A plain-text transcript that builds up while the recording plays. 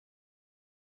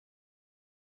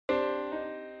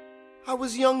I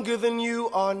was younger than you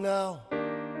are now.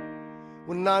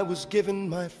 When I was given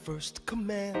my first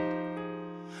command,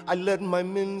 I led my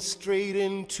men straight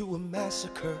into a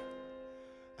massacre.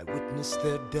 I witnessed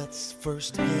their deaths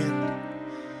firsthand.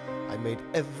 I made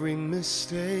every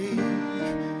mistake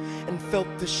and felt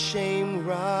the shame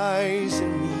rise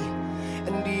in me.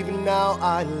 And even now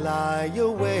I lie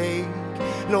awake,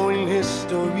 knowing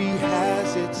history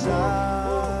has its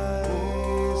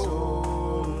eyes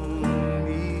on me.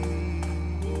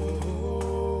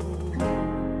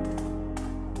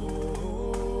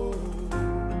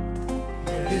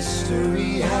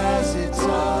 History has its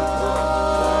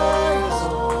eyes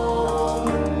on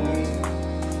me.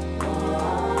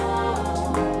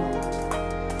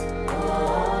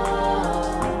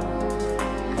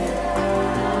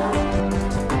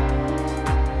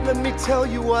 Let me tell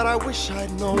you what I wish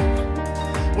I'd known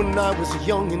when I was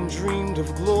young and dreamed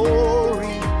of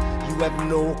glory. You have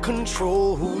no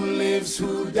control. Who lives,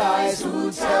 who dies,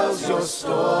 who tells your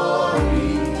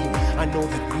story? I know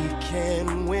that we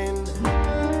can win.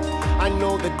 I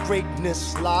know that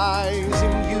greatness lies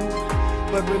in you.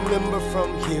 But remember,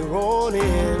 from here on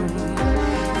in,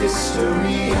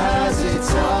 history has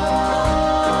its eyes.